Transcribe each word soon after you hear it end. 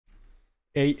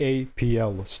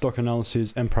AAPL, stock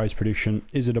analysis and price prediction.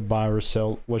 Is it a buy or a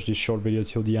sell? Watch this short video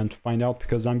till the end to find out,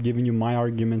 because I'm giving you my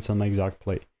arguments on my exact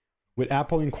play. With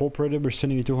Apple Incorporated, we're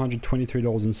sitting at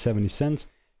 $223.70,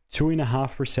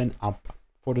 2.5% up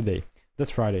for the day.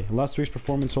 That's Friday. Last week's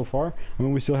performance so far, I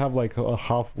mean, we still have like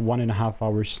 1.5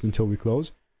 hours until we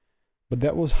close. But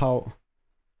that was how,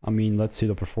 I mean, let's see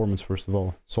the performance first of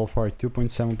all. So far,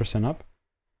 2.7% up.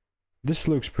 This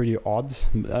looks pretty odd.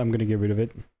 I'm going to get rid of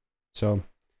it. So,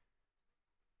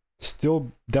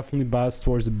 still definitely biased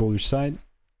towards the bullish side.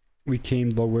 We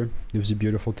came lower. There was a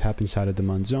beautiful tap inside of the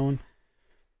demand zone.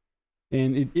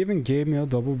 And it even gave me a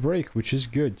double break, which is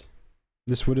good.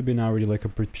 This would have been already like a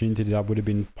opportunity that I would have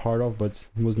been part of, but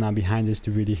was not behind this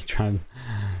to really try and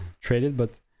trade it.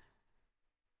 But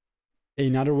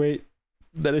another way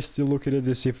that I still look at it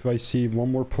is if I see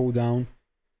one more pull down,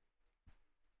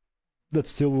 that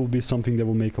still will be something that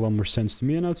will make a lot more sense to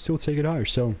me, and I'd still take it higher.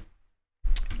 So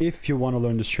if you want to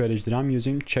learn the strategy that I'm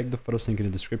using, check the first link in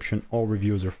the description. All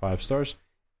reviews are 5 stars,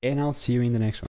 and I'll see you in the next one.